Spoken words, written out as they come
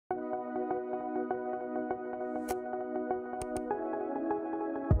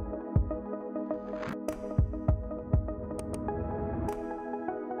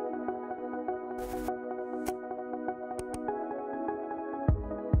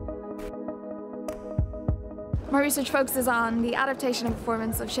My research focuses on the adaptation and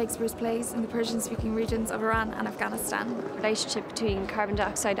performance of Shakespeare's plays in the Persian-speaking regions of Iran and Afghanistan. The relationship between carbon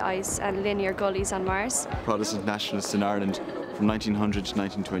dioxide ice and linear gullies on Mars. Protestant nationalists in Ireland from 1900 to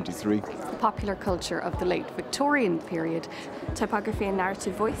 1923. The popular culture of the late Victorian period. Typography and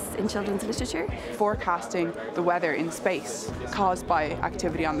narrative voice in children's literature. Forecasting the weather in space caused by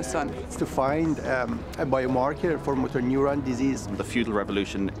activity on the sun. It's to find a biomarker for motor neuron disease. The feudal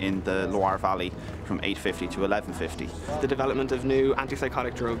revolution in the Loire Valley from 850 to 1150. The development of new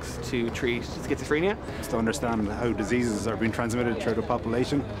antipsychotic drugs to treat schizophrenia. It's to understand how diseases are being transmitted through the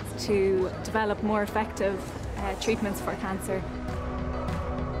population. To develop more effective treatments for cancer.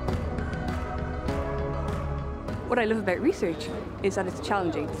 What I love about research is that it's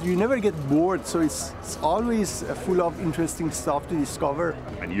challenging. You never get bored, so it's always full of interesting stuff to discover.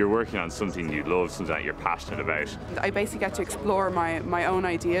 And you're working on something you love, something that you're passionate about. I basically get to explore my own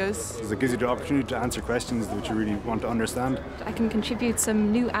ideas. It gives you the opportunity to answer questions that you really want to understand. I can contribute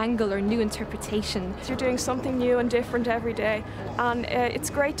some new angle or new interpretation. You're doing something new and different every day, and it's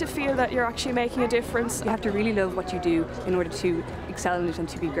great to feel that you're actually making a difference. You have to really love what you do in order to excel in it and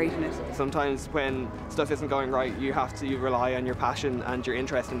to be great in it. Sometimes when stuff isn't going right, you have to rely on your passion and your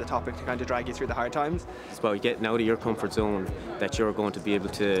interest in the topic to kind of drag you through the hard times. It's about getting out of your comfort zone that you're going to be able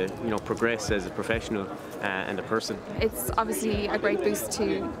to, progress as a professional and a person. It's obviously a great boost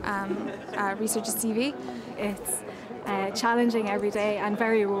to a researcher's CV. It's challenging every day and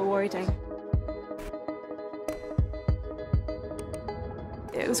very rewarding.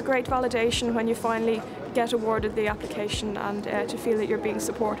 It was a great validation when you finally get awarded the application and to feel that you're being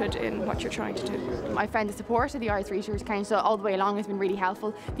supported in what you're trying to do. I found the support of the Irish Research Council all the way along has been really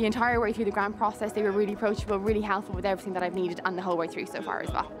helpful. The entire way through the grant process they were really approachable, really helpful with everything that I've needed, and the whole way through so far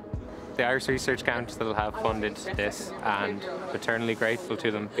as well. The Irish Research Council have funded this, and I'm eternally grateful to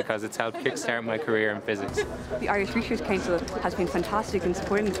them because it's helped kickstart my career in physics. The Irish Research Council has been fantastic in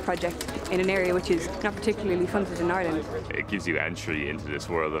supporting this project in an area which is not particularly funded in Ireland. It gives you entry into this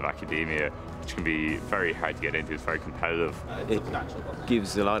world of academia, which can be very hard to get into. It's very competitive. It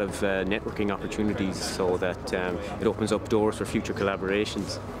gives a lot of networking opportunities so that it opens up doors for future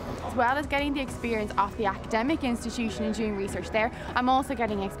collaborations. As well as getting the experience of the academic institution and doing research there, I'm also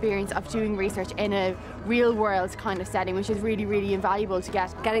getting experience of doing research in a real world kind of setting, which is really, really invaluable to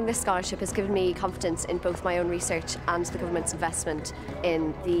get. Getting this scholarship has given me confidence in both my own research and the government's investment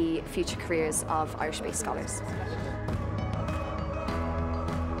in the future careers of Irish-based scholars.